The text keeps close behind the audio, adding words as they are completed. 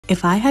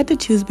If I had to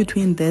choose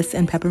between this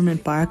and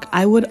peppermint bark,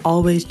 I would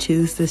always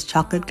choose this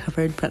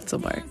chocolate-covered pretzel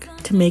bark.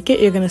 To make it,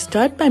 you're going to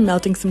start by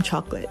melting some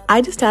chocolate. I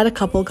just add a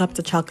couple cups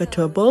of chocolate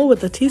to a bowl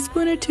with a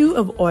teaspoon or two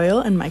of oil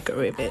and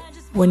microwave it.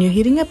 When you're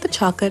heating up the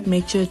chocolate,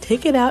 make sure to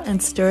take it out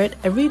and stir it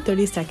every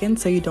 30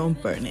 seconds so you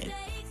don't burn it.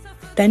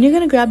 Then you're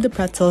going to grab the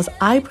pretzels.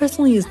 I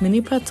personally use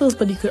mini pretzels,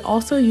 but you could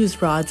also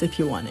use rods if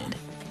you wanted.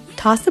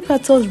 Toss the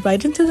pretzels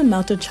right into the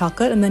melted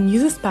chocolate and then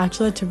use a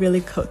spatula to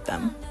really coat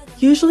them.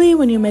 Usually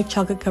when you make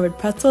chocolate-covered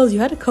pretzels, you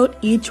have to coat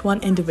each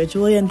one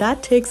individually, and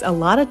that takes a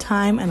lot of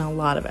time and a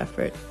lot of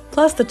effort.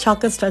 Plus, the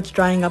chocolate starts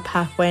drying up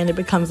halfway and it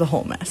becomes a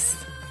whole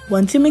mess.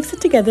 Once you mix it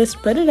together,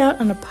 spread it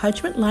out on a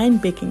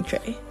parchment-lined baking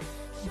tray.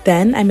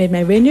 Then, I made my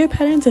reindeer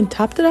patterns and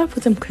topped it off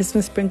with some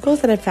Christmas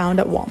sprinkles that I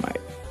found at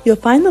Walmart. You'll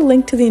find the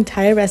link to the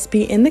entire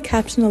recipe in the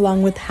caption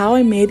along with how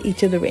I made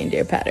each of the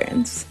reindeer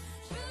patterns.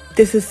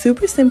 This is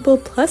super simple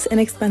plus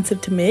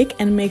inexpensive to make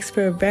and makes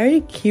for a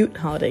very cute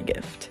holiday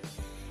gift.